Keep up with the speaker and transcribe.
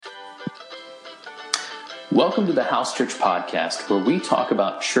Welcome to the House Church Podcast, where we talk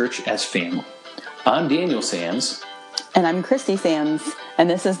about church as family. I'm Daniel Sands. And I'm Christy Sands, and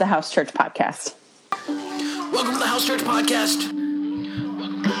this is the House Church Podcast. Welcome to the House Church Podcast.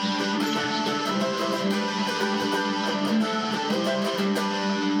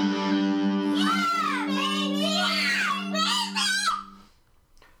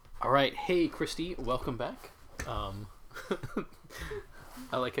 All right, hey Christy, welcome back.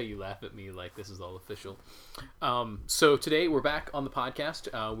 I like how you laugh at me like this is all official. So today we're back on the podcast.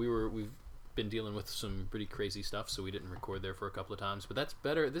 We've been dealing with some pretty crazy stuff, so we didn't record there for a couple of times. But that's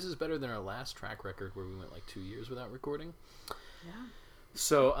better. This is better than our last track record where we went like 2 years without recording. Yeah.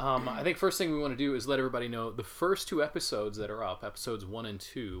 So I think first thing we want to do is let everybody know the first two episodes that are up, episodes 1 and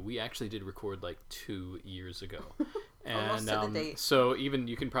 2, we actually did record like 2 years ago. Almost to the date. So even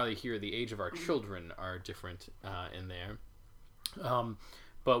you can probably hear the age of our children are different in there.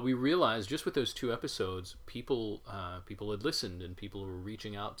 But we realized just with those 2 episodes, people had listened and people were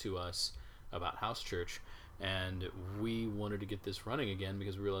reaching out to us about House Church, and we wanted to get this running again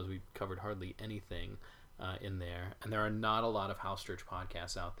because we realized we covered hardly anything in there, and there are not a lot of House Church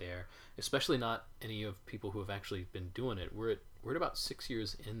podcasts out there, especially not any of people who have actually been doing it. We're at about 6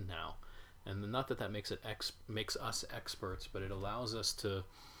 years in now, and not that makes us experts, but it allows us to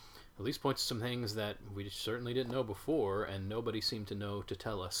at least point to some things that we certainly didn't know before, and nobody seemed to know to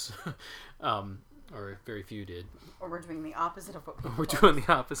tell us, or very few did. Or we're doing the opposite of what people We're doing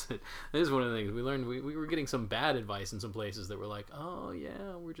the opposit. This is one of the things we learned. We were getting some bad advice in some places that were like, oh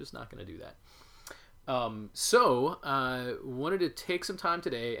yeah, we're just not going to do that. So wanted to take some time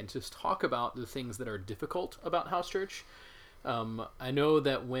today and just talk about the things that are difficult about House Church. I know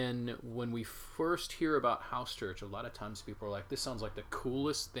that when we first hear about House Church, a lot of times people are like, this sounds like the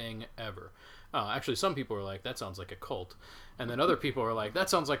coolest thing ever. Actually, some people are like, that sounds like a cult. And then other people are like,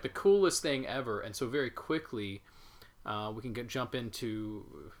 that sounds like the coolest thing ever. And so very quickly, we can jump into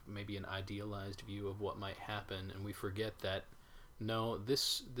maybe an idealized view of what might happen. And we forget that, no,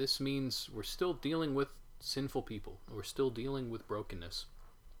 this means we're still dealing with sinful people. We're still dealing with brokenness.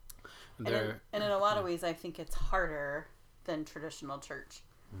 And in a lot of ways, I think it's harder than traditional church.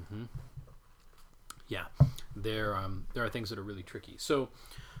 Mm-hmm. Yeah, there are things that are really tricky. So,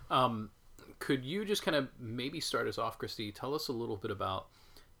 could you just kind of maybe start us off, Christy? Tell us a little bit about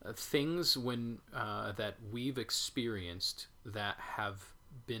things that we've experienced that have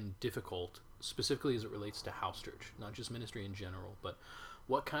been difficult, specifically as it relates to House Church, not just ministry in general, but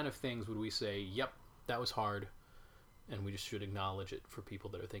what kind of things would we say, yep, that was hard, and we just should acknowledge it for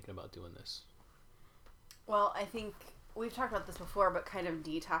people that are thinking about doing this? Well, I think we've talked about this before, but kind of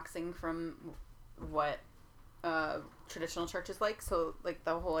detoxing from what traditional church is like. So, like,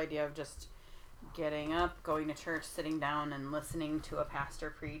 the whole idea of just getting up, going to church, sitting down, and listening to a pastor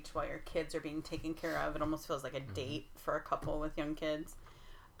preach while your kids are being taken care of. It almost feels like a date for a couple with young kids.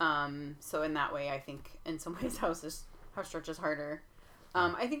 So in that way, I think in some ways House Church is harder.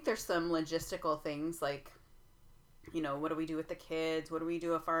 I think there's some logistical things like, you know, what do we do with the kids? What do we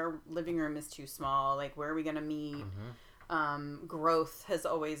do if our living room is too small? Like, where are we going to meet? Mm-hmm. Growth has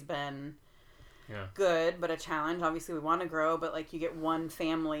always been good, but a challenge. Obviously, we want to grow, but like you get one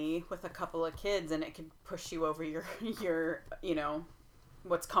family with a couple of kids and it could push you over your you know,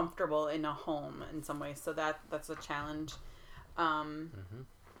 what's comfortable in a home in some ways. So that's a challenge.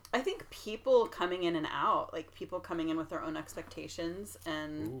 I think people coming in and out, like people coming in with their own expectations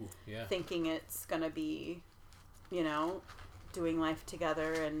and thinking it's going to be, you know, doing life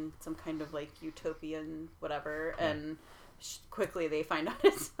together and some kind of like utopian whatever, and quickly they find out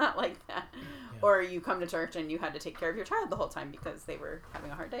it's not like that. Or you come to church and you had to take care of your child the whole time because they were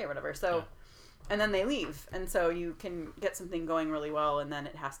having a hard day or whatever. So and then they leave, and so you can get something going really well and then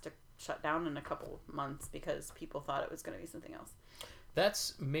it has to shut down in a couple months because people thought it was going to be something else.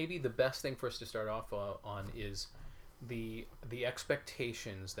 That's maybe the best thing for us to start off on is the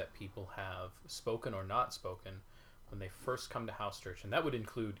expectations that people have, spoken or not spoken, when they first come to House Church, and that would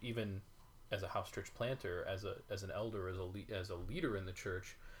include even as a House Church planter, as an elder, as a leader in the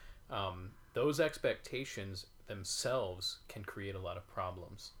church. Those expectations themselves can create a lot of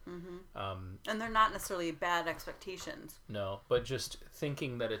problems. Mm-hmm. And they're not necessarily bad expectations. No, but just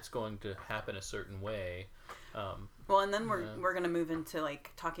thinking that it's going to happen a certain way. Well, and then we're going to move into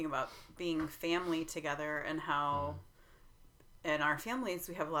like talking about being family together and how in our families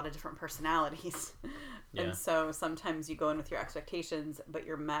we have a lot of different personalities. And so sometimes you go in with your expectations, but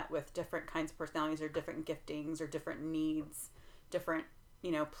you're met with different kinds of personalities or different giftings or different needs, different,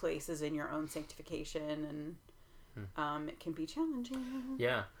 you know, places in your own sanctification, and it can be challenging.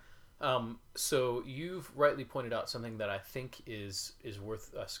 Yeah. So you've rightly pointed out something that I think is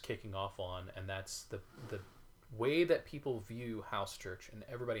worth us kicking off on, and that's the way that people view house church. And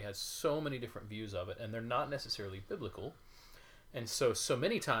everybody has so many different views of it, and they're not necessarily biblical. And so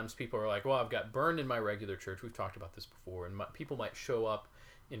many times people are like, well, I've got burned in my regular church. We've talked about this before. And people might show up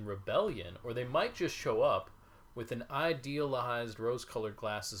in rebellion, or they might just show up with an idealized rose-colored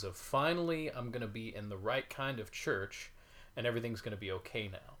glasses of, finally, I'm going to be in the right kind of church, and everything's going to be okay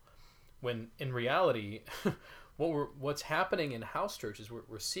now. When in reality, what's happening in house churches,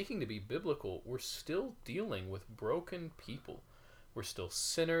 we're seeking to be biblical. We're still dealing with broken people. We're still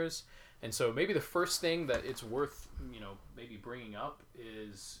sinners. And so maybe the first thing that it's worth, maybe bringing up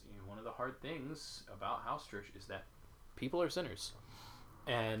is, one of the hard things about house church is that people are sinners.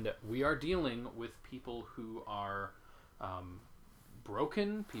 And we are dealing with people who are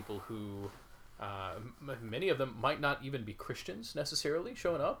broken, people who, many of them might not even be Christians necessarily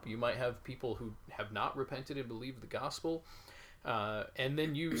showing up. You might have people who have not repented and believed the gospel. And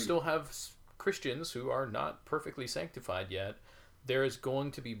then you still have Christians who are not perfectly sanctified yet. There is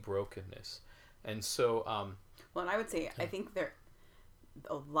going to be brokenness. And so... well, and I would say, I think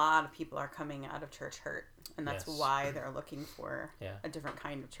a lot of people are coming out of church hurt. And that's why they're looking for a different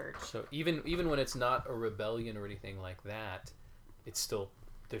kind of church. So even when it's not a rebellion or anything like that,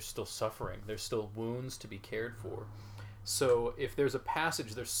 there's still suffering. There's still wounds to be cared for. So if there's a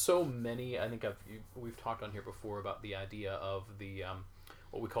passage, there's so many. I think we've talked on here before about the idea of the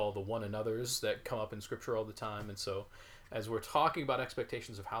what we call the one another's that come up in Scripture all the time. And so as we're talking about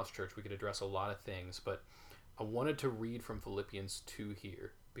expectations of house church, we could address a lot of things. But I wanted to read from Philippians 2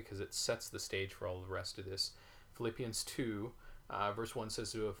 here because it sets the stage for all the rest of this. Philippians 2, verse 1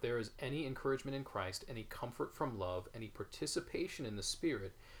 says, "So if there is any encouragement in Christ, any comfort from love, any participation in the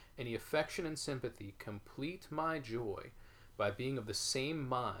Spirit, any affection and sympathy, complete my joy by being of the same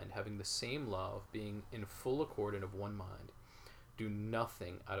mind, having the same love, being in full accord and of one mind. Do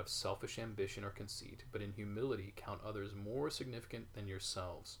nothing out of selfish ambition or conceit, but in humility count others more significant than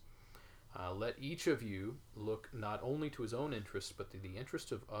yourselves. Let each of you look not only to his own interests, but to the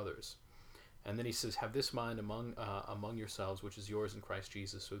interest of others." And then he says, "Have this mind among yourselves, which is yours in Christ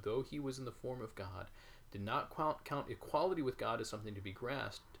Jesus, who though he was in the form of God, did not count equality with God as something to be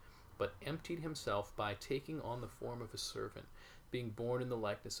grasped, but emptied himself by taking on the form of a servant, being born in the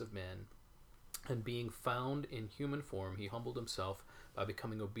likeness of men. And being found in human form, he humbled himself by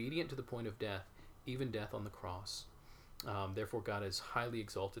becoming obedient to the point of death, even death on the cross. Therefore God has highly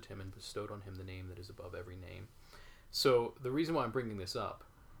exalted him and bestowed on him the name that is above every name." So the reason why I'm bringing this up,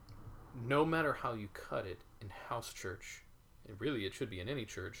 no matter how you cut it in house church, and really it should be in any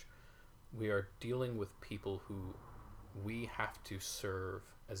church, we are dealing with people who we have to serve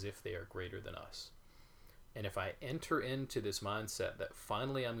as if they are greater than us. And if I enter into this mindset that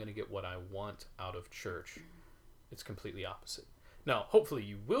finally I'm going to get what I want out of church, it's completely opposite. Now, hopefully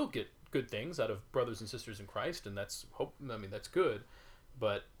you will get good things out of brothers and sisters in Christ, and that's good.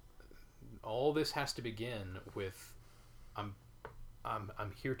 But all this has to begin with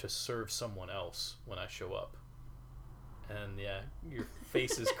I'm here to serve someone else when I show up. And your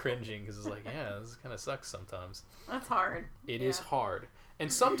face is cringing because it's like, this kind of sucks sometimes. That's hard. It is hard.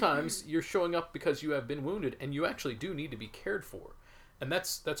 And sometimes you're showing up because you have been wounded and you actually do need to be cared for. And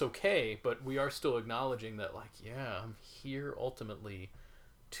that's okay, but we are still acknowledging that, I'm here ultimately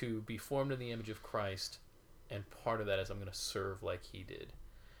to be formed in the image of Christ, and part of that is I'm going to serve like he did.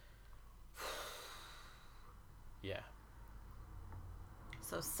 Yeah.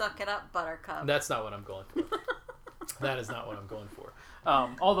 So suck it up, Buttercup. That's not what I'm going for. That is not what I'm going for.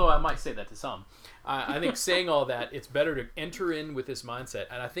 Although I might say that to some. I think saying all that, it's better to enter in with this mindset.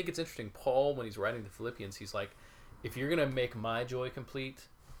 And I think it's interesting, Paul, when he's writing the Philippians, he's like, if you're going to make my joy complete,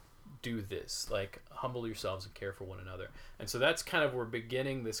 do this. Humble yourselves and care for one another. And so that's kind of, we're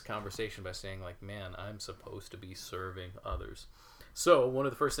beginning this conversation by saying, man, I'm supposed to be serving others. So one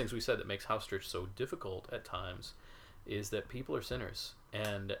of the first things we said that makes house church so difficult at times is that people are sinners.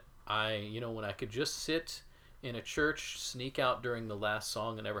 And when I could just sit in a church, sneak out during the last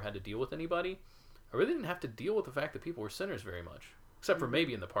song and never had to deal with anybody, I really didn't have to deal with the fact that people were sinners very much, except for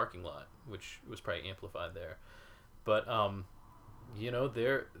maybe in the parking lot, which was probably amplified there. But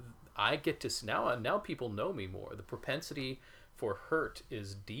I get to now people know me more. The propensity for hurt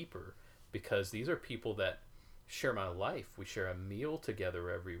is deeper because these are people that share my life. We share a meal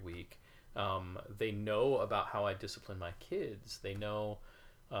together every week. They know about how I discipline my kids. They know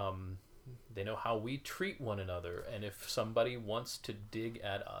how we treat one another. And if somebody wants to dig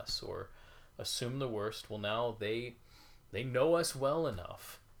at us or assume the worst, well, now they know us well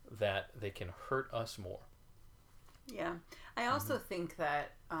enough that they can hurt us more. Yeah. I also think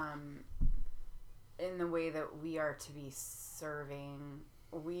that in the way that we are to be serving,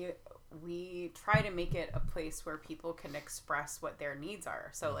 we try to make it a place where people can express what their needs are.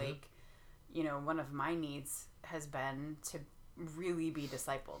 So like, you know, one of my needs has been to really be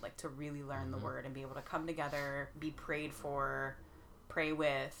discipled, like to really learn the word and be able to come together, be prayed for, pray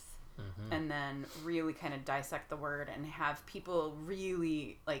with, and then really kind of dissect the word and have people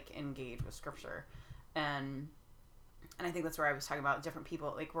really like engage with scripture. And I think that's where I was talking about different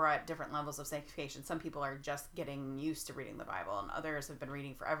people, like we're at different levels of sanctification. Some people are just getting used to reading the Bible, and others have been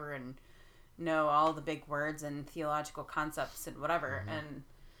reading forever and know all the big words and theological concepts and whatever. And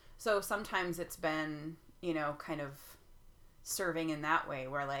so sometimes it's been, you know, kind of serving in that way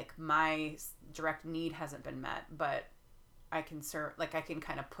where like my direct need hasn't been met, but I can serve, like I can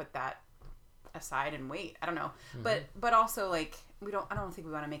kind of put that aside and wait. I don't know. But also like I don't think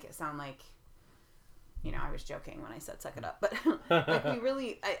we want to make it sound like, you know, I was joking when I said suck it up, but like we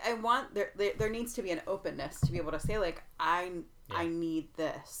really, I want, there needs to be an openness to be able to say like, I need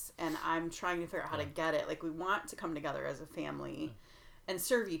this and I'm trying to figure out how to get it. Like we want to come together as a family and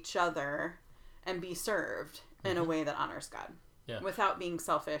serve each other and be served in a way that honors God. Yeah. Without being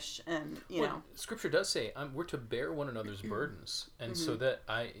selfish and, you know. Scripture does say we're to bear one another's burdens. And so that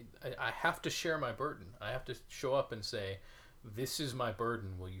I have to share my burden. I have to show up and say, this is my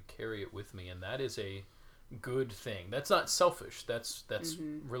burden. Will you carry it with me? And that is a good thing. That's not selfish. That's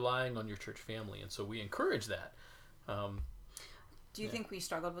relying on your church family. And so we encourage that. Do you think we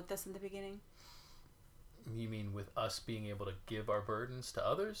struggled with this in the beginning? You mean with us being able to give our burdens to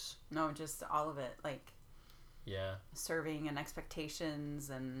others? No, just all of it. Like, serving and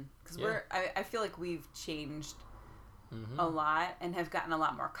expectations, and because I feel like we've changed a lot and have gotten a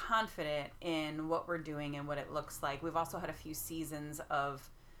lot more confident in what we're doing and what it looks like. We've also had a few seasons of,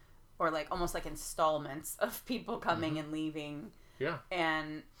 or like almost like installments of people coming and leaving. Yeah.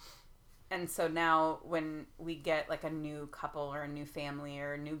 And so now when we get like a new couple or a new family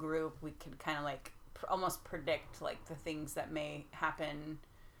or a new group, we can kind of like almost predict like the things that may happen.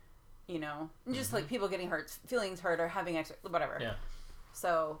 You know, just like people getting hurt, feelings hurt, or having whatever. Yeah.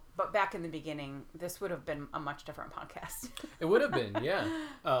 So, but back in the beginning, this would have been a much different podcast. It would have been, yeah.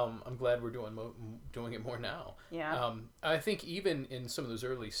 I'm glad we're doing it more now. Yeah. I think even in some of those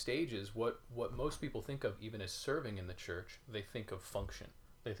early stages, what most people think of even as serving in the church, they think of function.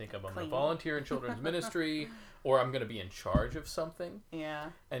 They think I'm going to volunteer in children's ministry, or I'm going to be in charge of something. Yeah.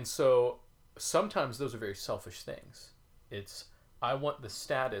 And so sometimes those are very selfish things. It's, I want the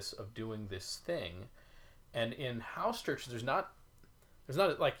status of doing this thing. And in house church, there's not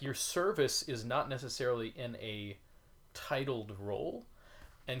like your service is not necessarily in a titled role.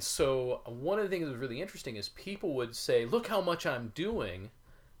 And so one of the things that was really interesting is people would say, look how much I'm doing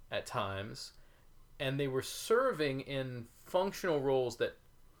at times. And they were serving in functional roles that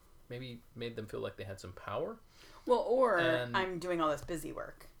maybe made them feel like they had some power. Well, or I'm doing all this busy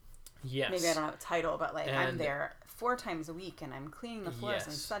work. Yes. Maybe I don't have a title, but like I'm there 4 times a week and I'm cleaning the floors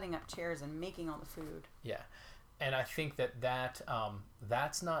and setting up chairs and making all the food. Yeah. And I think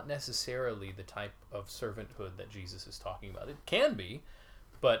that's not necessarily the type of servanthood that Jesus is talking about. It can be,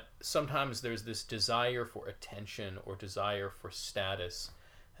 but sometimes there's this desire for attention or desire for status,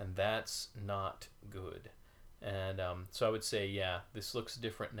 and that's not good. And so I would say, this looks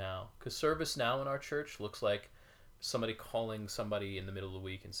different now. Because service now in our church looks like somebody calling somebody in the middle of the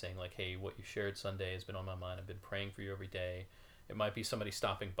week and saying like, hey, what you shared Sunday has been on my mind. I've been praying for you every day. It might be somebody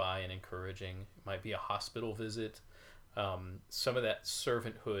stopping by and encouraging. It might be a hospital visit. Some of that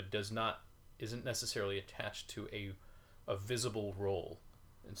servanthood isn't necessarily attached to a visible role.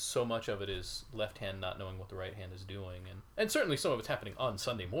 And so much of it is left hand not knowing what the right hand is doing. And certainly some of it's happening on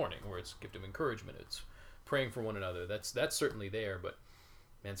Sunday morning where it's gift of encouragement. It's praying for one another. That's certainly there. But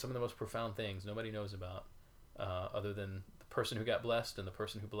man, some of the most profound things nobody knows about other than the person who got blessed and the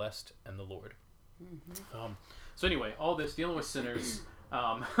person who blessed and the Lord. Mm-hmm. So anyway, all this dealing with sinners,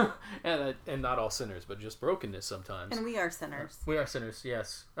 and not all sinners, but just brokenness sometimes. And we are sinners. We are sinners,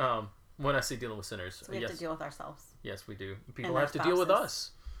 yes. When I say dealing with sinners, so we have to deal with ourselves. Yes, we do. People have to deal with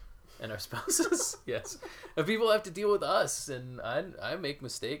us and our spouses. Yes, and people have to deal with us, and I make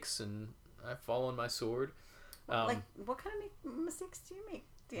mistakes and I fall on my sword. Like, what kind of mistakes do you make,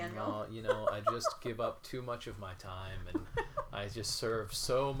 Daniel? I just give up too much of my time, and I just serve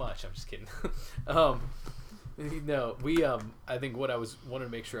so much. I'm just kidding. No, I think what I wanted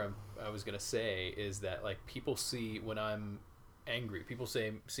to make sure I was gonna say is that like people see when I'm angry, people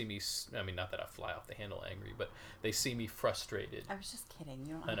see me. I mean, not that I fly off the handle angry, but they see me frustrated. I was just kidding.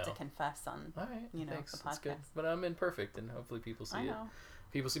 You don't have to confess on thanks. The podcast. That's good. But I'm imperfect, and hopefully people see it.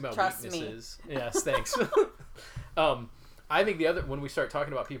 People see my Trust weaknesses. Me. Yes, thanks. I think when we start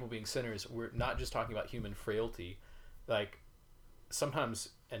talking about people being sinners, we're not just talking about human frailty. Like, sometimes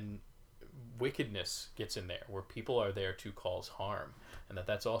wickedness gets in there, where people are there to cause harm, and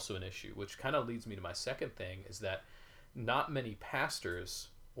that's also an issue, which kind of leads me to my second thing, is that not many pastors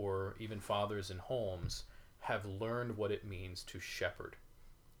or even fathers in homes have learned what it means to shepherd.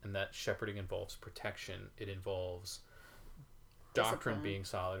 And that shepherding involves protection. It involves doctrine being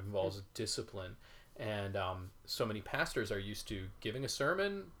solid. It involves discipline. And so many pastors are used to giving a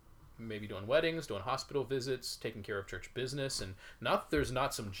sermon, maybe doing weddings, doing hospital visits, taking care of church business. And not that there's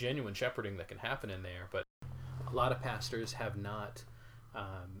not some genuine shepherding that can happen in there, but a lot of pastors have not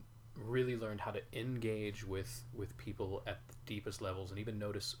really learned how to engage with people at the deepest levels, and even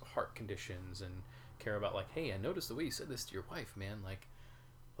notice heart conditions, and care about, like, hey, I noticed the way you said this to your wife, man. Like,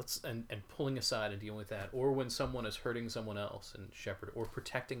 let's and pulling aside and dealing with that. Or when someone is hurting someone else, and shepherd, or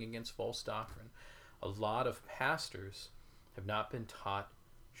protecting against false doctrine. A lot of pastors have not been taught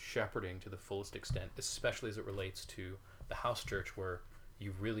shepherding to the fullest extent, especially as it relates to the house church, where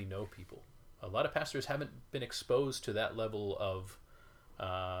you really know people. A lot of pastors haven't been exposed to that level of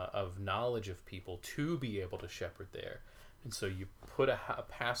knowledge of people to be able to shepherd there. And so you put a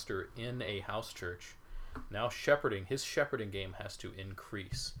pastor in a house church. Now his shepherding game has to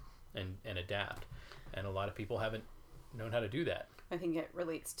increase and adapt. And a lot of people haven't known how to do that. I think it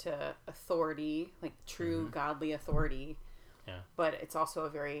relates to authority, like true godly authority. Yeah. But it's also a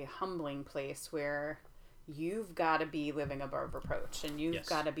very humbling place where you've got to be living above reproach, and you've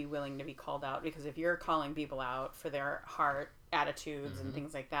got to be willing to be called out, because if you're calling people out for their heart attitudes and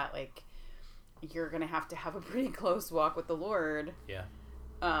things like that, like, you're going to have a pretty close walk with the Lord. Yeah.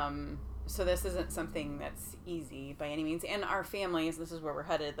 So this isn't something that's easy by any means. And our families, this is where we're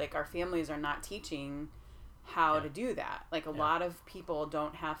headed, like, our families are not teaching how to do that. Like, a lot of people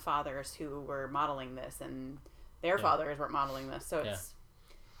don't have fathers who were modeling this, and their fathers weren't modeling this. So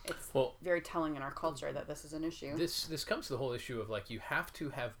it's very telling in our culture that this is an issue. This comes to the whole issue of, like, you have to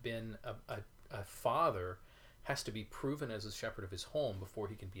have been a father has to be proven as a shepherd of his home before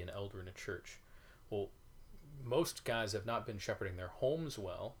he can be an elder in a church. Well, most guys have not been shepherding their homes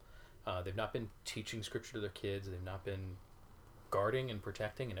well. They've not been teaching scripture to their kids. They've not been guarding and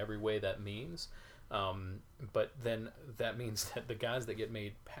protecting in every way that means. But then that means that the guys that get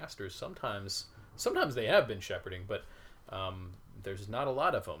made pastors, sometimes they have been shepherding, but there's not a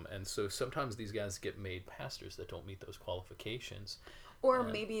lot of them. And so sometimes these guys get made pastors that don't meet those qualifications. Or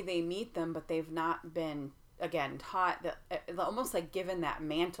maybe they meet them, but they've not been, again, taught, almost like given that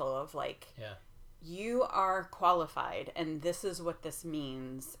mantle of, like, you are qualified, and this is what this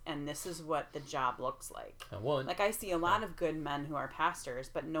means, and this is what the job looks like. Like, I see a lot of good men who are pastors,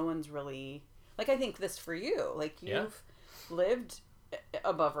 but no one's really, like, I think this for you. Like, you've lived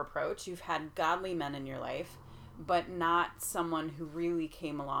above reproach. You've had godly men in your life, but not someone who really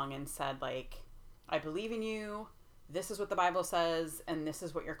came along and said, like, I believe in you, this is what the Bible says, and this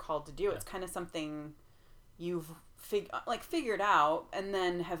is what you're called to do. It's kind of something you've figured out, and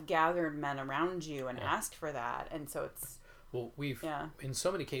then have gathered men around you and asked for that. And so it's... Well, in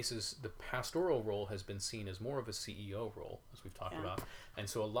so many cases, the pastoral role has been seen as more of a CEO role, as we've talked about. And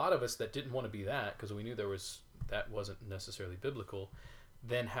so a lot of us that didn't want to be that, because we knew that wasn't necessarily biblical,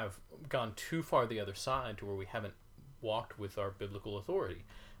 then have gone too far the other side to where we haven't walked with our biblical authority.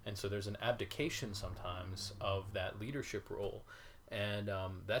 And so there's an abdication sometimes of that leadership role. And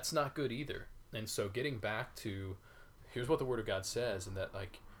that's not good either. And so getting back to, here's what the Word of God says, and that,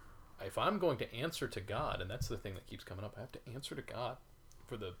 like, if I'm going to answer to God, and that's the thing that keeps coming up, I have to answer to God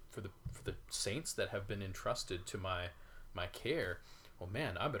for the saints that have been entrusted to my care. Well,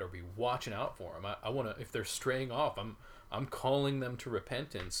 man, I better be watching out for them. I want to, if they're straying off, I'm calling them to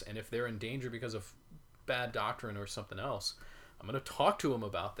repentance, and if they're in danger because of bad doctrine or something else, I'm going to talk to them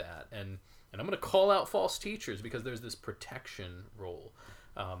about that, and I'm going to call out false teachers, because there's this protection role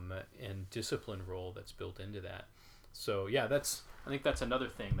and discipline role that's built into that. So yeah, I think that's another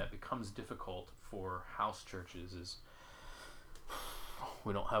thing that becomes difficult for house churches, is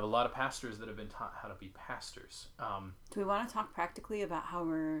we don't have a lot of pastors that have been taught how to be pastors. Do we want to talk practically about how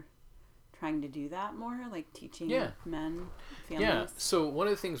we're trying to do that more, like teaching men, families? Yeah, so one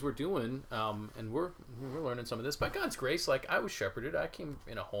of the things we're doing, and we're learning some of this by God's grace. Like, I was shepherded. I came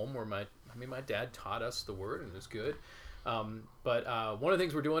in a home where my dad taught us the Word, and it was good. But one of the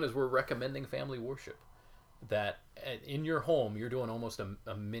things we're doing is we're recommending family worship. That in your home, you're doing almost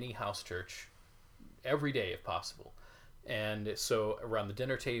a mini house church every day if possible. And so around the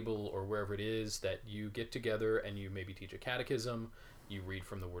dinner table or wherever it is, that you get together and you maybe teach a catechism, you read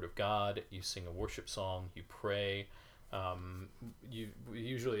from the Word of God, you sing a worship song, you pray,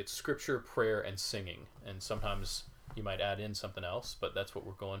 Usually it's scripture, prayer, and singing, and sometimes you might add in something else, but that's what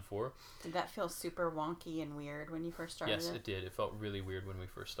we're going for. Did that feel super wonky and weird when you first started? Yes, it did. It felt really weird when we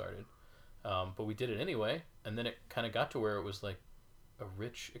first started, but we did it anyway, and then it kind of got to where it was like a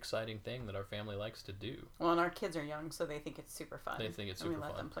rich, exciting thing that our family likes to do. Well, and our kids are young, so they think it's super fun. They think it's super fun. We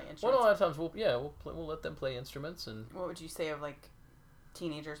let them play instruments. Well, a lot of times we'll let them play instruments. And what would you say of like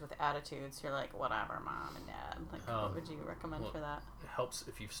teenagers with attitudes? You're like, whatever, mom and dad. Like, what would you recommend for that? It helps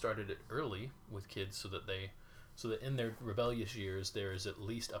if you've started it early with kids, so that in their rebellious years there is at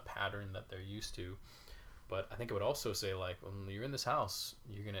least a pattern that they're used to. But I think I would also say, like, when you're in this house,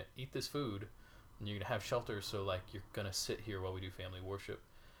 you're gonna eat this food. And you're gonna have shelter, so like you're gonna sit here while we do family worship.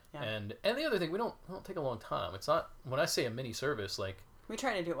 Yeah. And the other thing, we don't take a long time. It's not, when I say a mini service, like we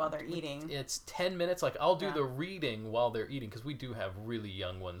try to do it while they're eating. It's 10 minutes. Like I'll do the reading while they're eating, because we do have really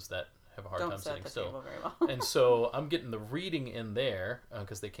young ones that have a hard time sitting still. Table very well. And so I'm getting the reading in there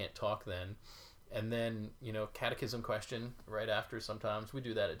because they can't talk then. And then, catechism question right after sometimes. We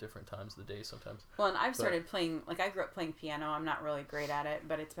do that at different times of the day sometimes. Well, and I've started playing, like I grew up playing piano. I'm not really great at it,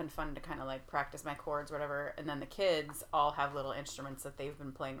 but it's been fun to kind of like practice my chords or whatever. And then the kids all have little instruments that they've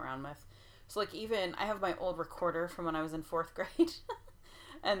been playing around with. So like even, I have my old recorder from when I was in 4th grade.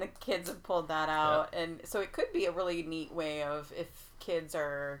 And the kids have pulled that out. Yep. And so it could be a really neat way of, if kids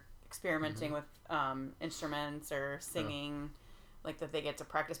are experimenting with instruments or singing, like that they get to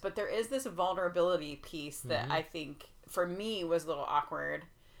practice. But there is this vulnerability piece that I think for me was a little awkward,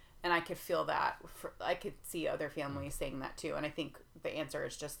 and I could feel that. I could see other families saying that too, and I think the answer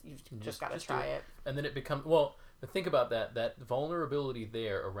is you've just got to try it. And then it becomes, think about that vulnerability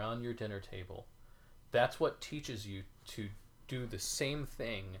there around your dinner table. That's what teaches you to do the same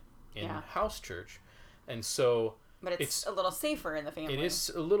thing in house church. And so but it's a little safer in the family. It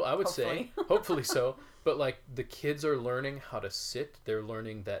is a little, I would say, hopefully so. But like the kids are learning how to sit. They're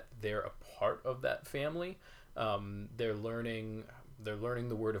learning that they're a part of that family. They're learning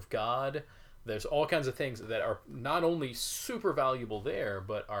the Word of God. There's all kinds of things that are not only super valuable there,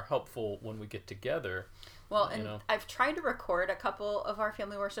 but are helpful when we get together. Well, and I've tried to record a couple of our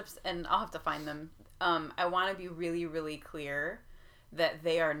family worships, and I'll have to find them. I want to be really, really clear that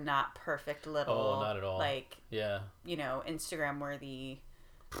they are not perfect little. Oh, not at all. Like, Instagram worthy.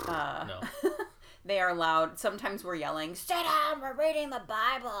 No. They are loud. Sometimes we're yelling, "Sit down, we're reading the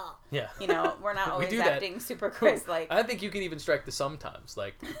Bible." Yeah. We're not always acting super Christ-like. I think you can even strike the sometimes,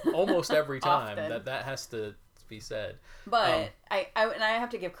 like almost every time that has to be said. But I have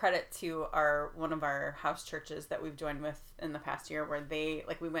to give credit to one of our house churches that we've joined with in the past year, where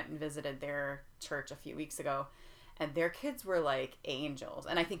we went and visited their church a few weeks ago, and their kids were like angels.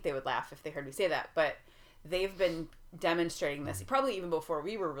 And I think they would laugh if they heard me say that, but they've been demonstrating this probably even before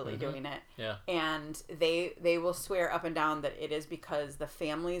we were really doing it. Yeah. And they will swear up and down that it is because the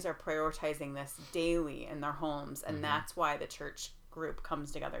families are prioritizing this daily in their homes, and that's why the church group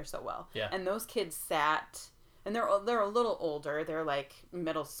comes together so well. Yeah. And those kids sat, and they're a little older. They're like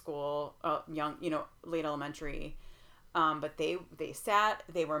middle school, young, late elementary. But they sat,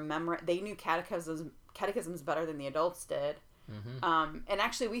 they were they knew catechisms better than the adults did. And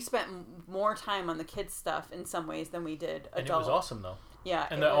actually we spent more time on the kids stuff in some ways than we did adults. And it was awesome though. Yeah.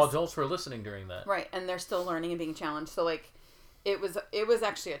 And the adults were listening during that. Right. And they're still learning and being challenged. So like, it was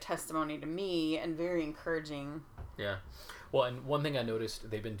actually a testimony to me and very encouraging. Yeah. Well, and one thing I noticed,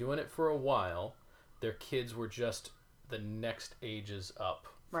 they've been doing it for a while. Their kids were just the next ages up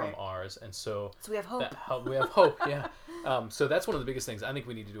from ours. And so we have hope. We have hope. Yeah. So that's one of the biggest things. I think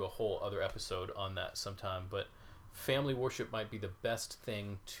we need to do a whole other episode on that sometime, but family worship might be the best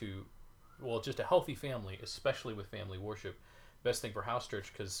thing just a healthy family, especially with family worship, best thing for house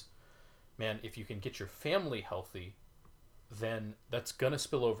church, because, man, if you can get your family healthy, then that's going to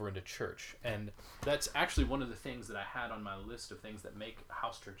spill over into church. And that's actually one of the things that I had on my list of things that make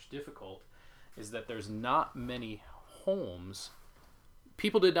house church difficult, is that there's not many homes.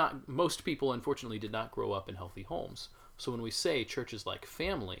 Most people, unfortunately, did not grow up in healthy homes. So when we say church is like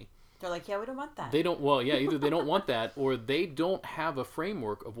family, they're like, yeah, we don't want that. They don't, either they don't want that, or they don't have a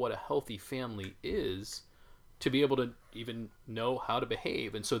framework of what a healthy family is to be able to even know how to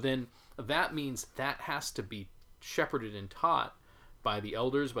behave. And so then that means that has to be shepherded and taught by the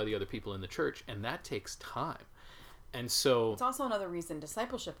elders, by the other people in the church, and that takes time. And so it's also another reason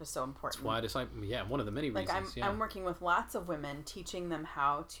discipleship is so important. That's why one of the many reasons. I'm working with lots of women, teaching them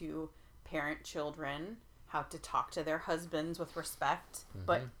how to parent children, how to talk to their husbands with respect,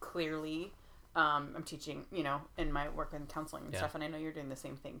 but clearly. I'm teaching, in my work in counseling and stuff, and I know you're doing the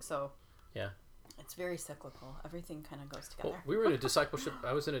same thing. So, yeah. It's very cyclical. Everything kind of goes together. Well, we were in a discipleship.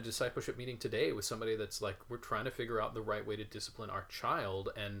 I was in a discipleship meeting today with somebody that's like, we're trying to figure out the right way to discipline our child,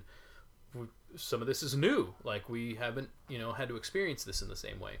 and some of this is new. Like, we haven't, had to experience this in the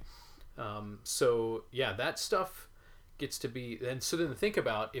same way. So yeah, that stuff gets to be. And so then think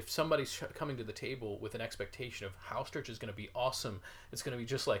about if somebody's coming to the table with an expectation of house church is going to be awesome. It's going to be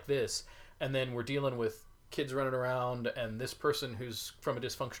just like this, and then we're dealing with kids running around and this person who's from a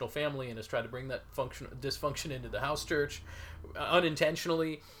dysfunctional family and has tried to bring that dysfunction into the house church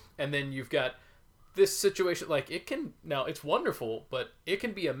unintentionally, and then you've got this situation. Like, it's wonderful, but it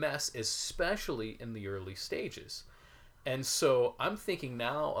can be a mess, especially in the early stages. And so I'm thinking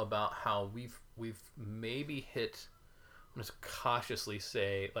now about how we've maybe hit, I'm just cautiously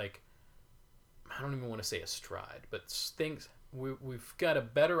say, like, I don't even want to say a stride, but things, we've got a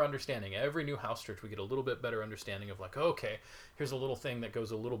better understanding. Every new house church, we get a little bit better understanding of, like, okay, here's a little thing that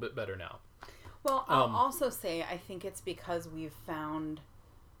goes a little bit better now. Well, I'll also say I think it's because we've found,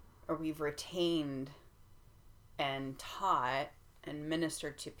 or we've retained and taught and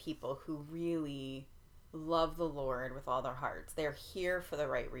ministered to people who really love the Lord with all their hearts. They're here for the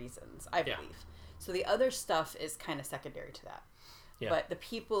right reasons, I believe. Yeah. So the other stuff is kind of secondary to that. Yeah. But the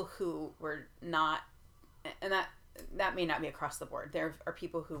people who were not, and that may not be across the board. There are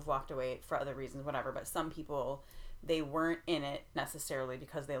people who've walked away for other reasons, whatever. But some people, they weren't in it necessarily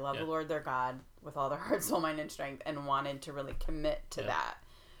because they love the Lord their God with all their heart, soul, mind, and strength, and wanted to really commit to that.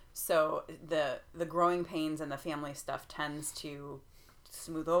 So the growing pains and the family stuff tends to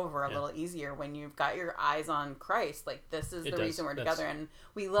smooth over a little easier when you've got your eyes on Christ. Like, this is the reason we're together, and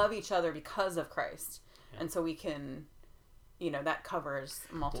we love each other because of Christ. Yeah. And so we can, that covers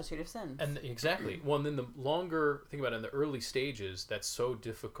a multitude of sins. And exactly. Well, and then the longer, think about it, in the early stages, that's so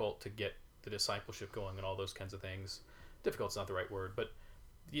difficult to get the discipleship going and all those kinds of things. Difficult's not the right word, but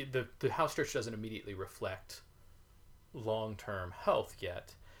the house church doesn't immediately reflect long-term health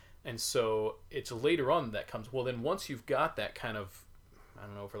yet. And so it's later on that comes, well, then once you've got that kind of, I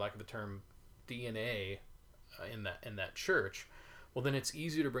don't know, for lack of a term, DNA in that church, well, then it's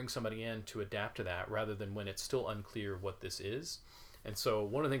easier to bring somebody in to adapt to that rather than when it's still unclear what this is. And so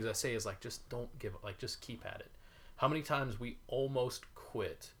one of the things I say is, like, just don't give up, like, just keep at it. How many times we almost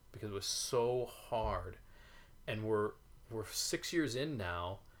quit because it was so hard, and we're 6 years in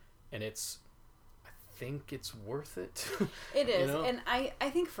now, and I think it's worth it. It is. And I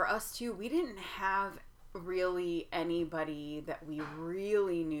think for us too, we didn't have really anybody that we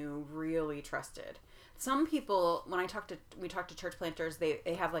really knew, really trusted. Some people, when we talk to church planters, they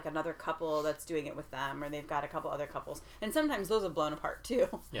have like another couple that's doing it with them, or they've got a couple other couples, and sometimes those have blown apart too.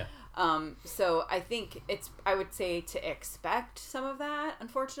 Yeah. So I think I would say to expect some of that,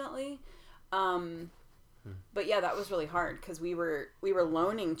 unfortunately. But yeah, that was really hard because we were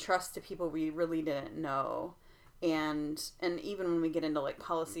loaning trust to people we really didn't know. And even when we get into like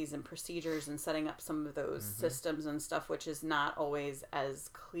policies and procedures and setting up some of those systems and stuff, which is not always as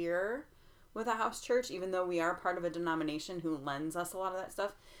clear with a house church, even though we are part of a denomination who lends us a lot of that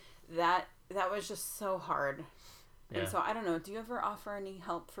stuff, that was just so hard. Yeah. And so I don't know, do you ever offer any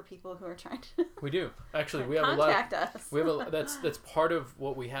help for people who are trying to We do. Actually, we have contact us. We have that's part of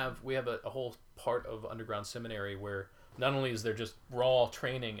what we have. We have a whole part of Underground Seminary where not only is there just raw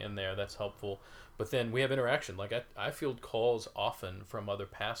training in there that's helpful, but then we have interaction. Like I field calls often from other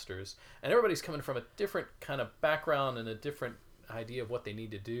pastors, and everybody's coming from a different kind of background and a different idea of what they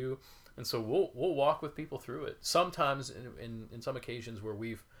need to do. And so we'll walk with people through it. Sometimes in some occasions where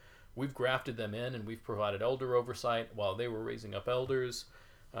we've grafted them in and we've provided elder oversight while they were raising up elders.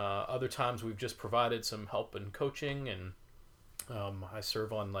 Other times we've just provided some help and coaching, and I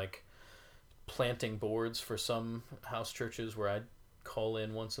serve on like planting boards for some house churches where I call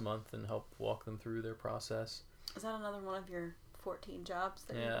in once a month and help walk them through their process. Is that another one of your 14 jobs?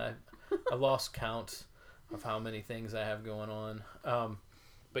 Yeah, I lost count of how many things I have going on.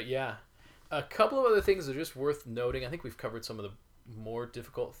 But yeah, a couple of other things that are just worth noting. I think we've covered some of the more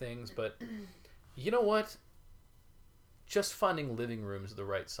difficult things, but you know what? Just finding living rooms the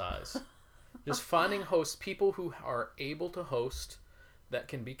right size. Just finding hosts, people who are able to host, that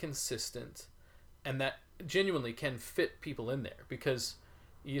can be consistent, and that genuinely can fit people in there. Because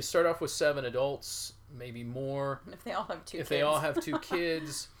you start off with 7 adults, maybe more. If they all have 2 kids. If they all have 2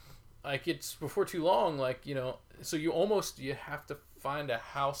 kids, like it's before too long, like, so you have to find a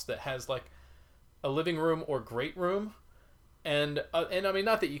house that has like a living room or great room. And I mean,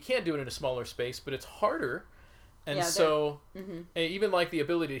 not that you can't do it in a smaller space, but it's harder. And yeah, so even like the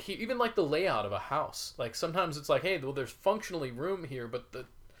ability to even like the layout of a house, like sometimes it's like, hey, well, there's functionally room here, but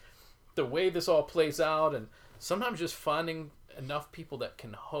the way this all plays out, and sometimes just finding enough people that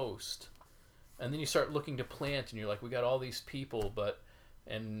can host And then you start looking to plant, and you're like, we got all these people, but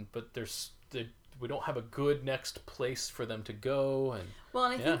we don't have a good next place for them to go. And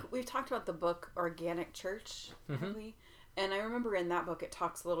I think we've talked about the book Organic Church, haven't we? And I remember in that book it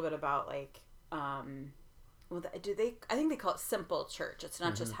talks a little bit about like, I think they call it simple church. It's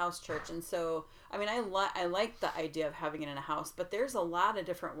not just house church. And so, I mean, I like the idea of having it in a house, but there's a lot of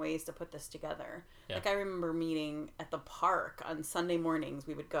different ways to put this together. Yeah. Like I remember meeting at the park on Sunday mornings.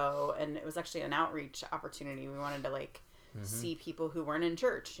 We would go, and it was actually an outreach opportunity. We wanted to like see people who weren't in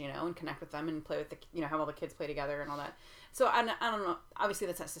church, and connect with them and play with have all the kids play together and all that. So I don't know. Obviously,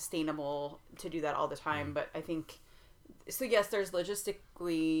 that's not sustainable to do that all the time, but I think. So yes, there's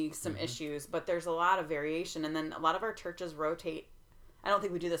logistically some issues, but there's a lot of variation, and then a lot of our churches rotate. I don't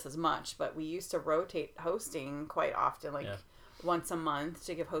think we do this as much, but we used to rotate hosting quite often, like once a month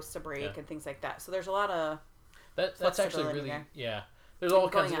to give hosts a break and things like that. So there's a lot of that's actually really There's all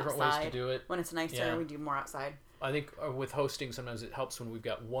kinds of different ways to do it. When it's nicer, we do more outside. I think with hosting, sometimes it helps when we've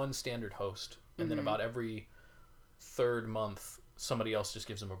got one standard host, and then about every third month, somebody else just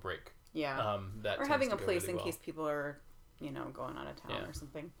gives them a break. Yeah. Or having a place really in case people are, going out of town or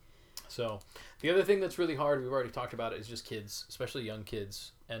something. So the other thing that's really hard, we've already talked about it, is just kids, especially young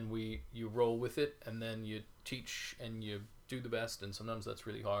kids. And you roll with it, and then you teach and you do the best, and sometimes that's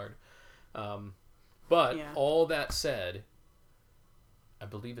really hard. But all that said, I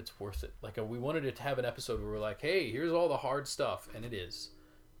believe it's worth it. Like we wanted to have an episode where we're like, hey, here's all the hard stuff, and it is.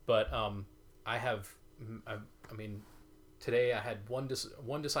 But today I had one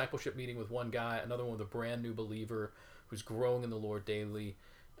discipleship meeting with one guy, another one with a brand new believer who's growing in the Lord daily.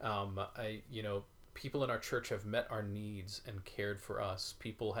 People in our church have met our needs and cared for us.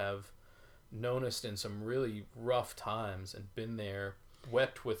 People have known us in some really rough times and been there,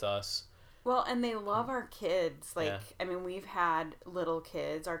 wept with us. Well, and they love our kids. We've had little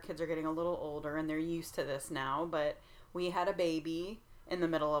kids. Our kids are getting a little older, and they're used to this now. But we had a baby in the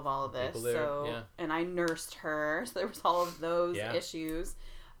middle of all of this, and I nursed her, so there was all of those issues.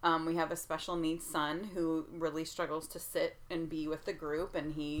 We have a special needs son who really struggles to sit and be with the group,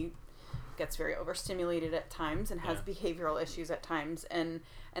 and he gets very overstimulated at times and has behavioral issues at times, and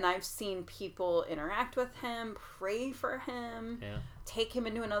I've seen people interact with him, pray for him, take him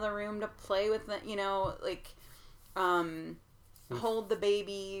into another room to play with them, hold the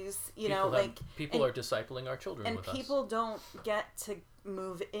babies, people are discipling our children and with us. People don't get to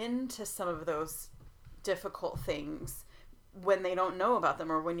move into some of those difficult things when they don't know about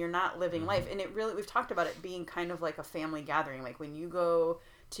them or when you're not living life. And we've talked about it being kind of like a family gathering. Like when you go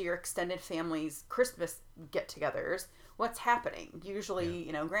to your extended family's Christmas get-togethers, what's happening?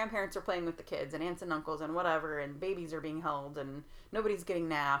 Usually, grandparents are playing with the kids and aunts and uncles and whatever, and babies are being held and nobody's getting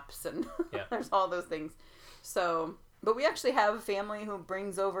naps and there's all those things. So, but we actually have a family who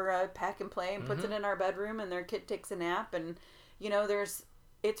brings over a pack and play and puts it in our bedroom, and their kid takes a nap, and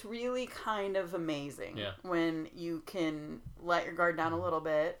it's really kind of amazing when you can let your guard down a little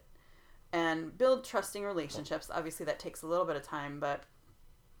bit and build trusting relationships. Obviously that takes a little bit of time, but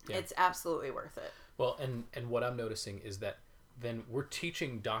it's absolutely worth it. Well, and what I'm noticing is that then we're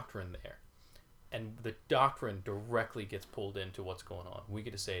teaching doctrine there, and the doctrine directly gets pulled into what's going on. We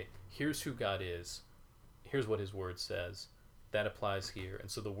get to say, here's who God is, here's what his word says, that applies here. And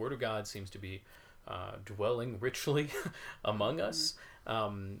so the word of God seems to be dwelling richly among us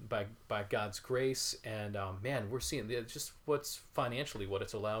by God's grace. And we're seeing just what's financially what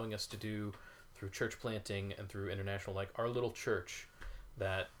it's allowing us to do through church planting and through international, like our little church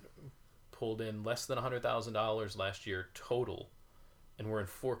that pulled in less than $100,000 last year total, and we're in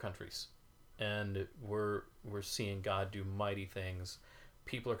 4 countries, and we're seeing God do mighty things.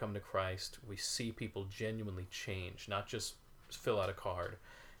 People are coming to Christ. We see people genuinely change, not just fill out a card,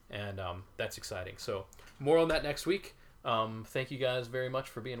 and that's exciting. So more on that next week. Thank you guys very much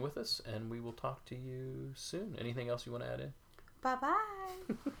for being with us, and we will talk to you soon. Anything else you want to add in? Bye-bye.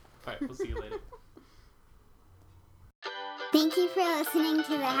 All right, we'll see you later. Thank you for listening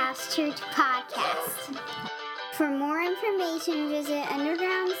to the House Church Podcast. For more information, visit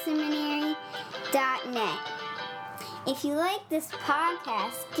undergroundseminary.net. If you like this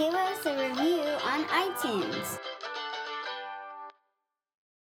podcast, give us a review on iTunes.